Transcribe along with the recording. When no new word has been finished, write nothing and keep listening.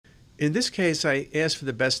In this case, I asked for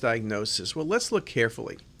the best diagnosis. Well, let's look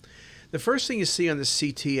carefully. The first thing you see on the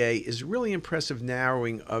CTA is really impressive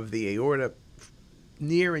narrowing of the aorta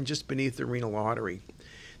near and just beneath the renal artery.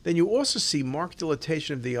 Then you also see marked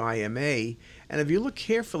dilatation of the IMA, and if you look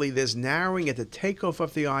carefully, there's narrowing at the takeoff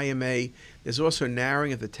of the IMA. There's also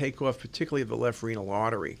narrowing at the takeoff, particularly of the left renal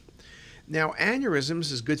artery. Now,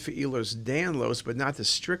 aneurysms is good for Ehlers-Danlos, but not the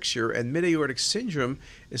stricture, and mid-aortic syndrome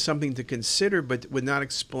is something to consider, but would not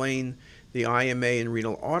explain the IMA and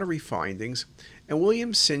renal artery findings. And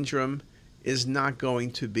Williams syndrome is not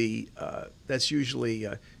going to be, that's usually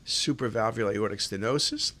supravalvular aortic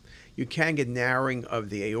stenosis. You can get narrowing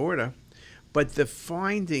of the aorta, but the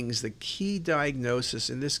findings, the key diagnosis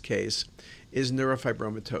in this case, is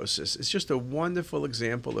neurofibromatosis. It's just a wonderful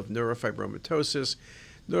example of neurofibromatosis.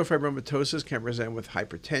 Neurofibromatosis can present with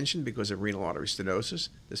hypertension because of renal artery stenosis.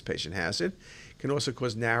 This patient has it. Can also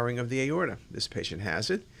cause narrowing of the aorta. This patient has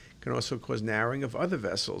it. Can also cause narrowing of other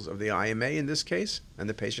vessels of the IMA in this case, and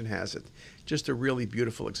the patient has it. Just a really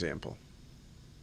beautiful example.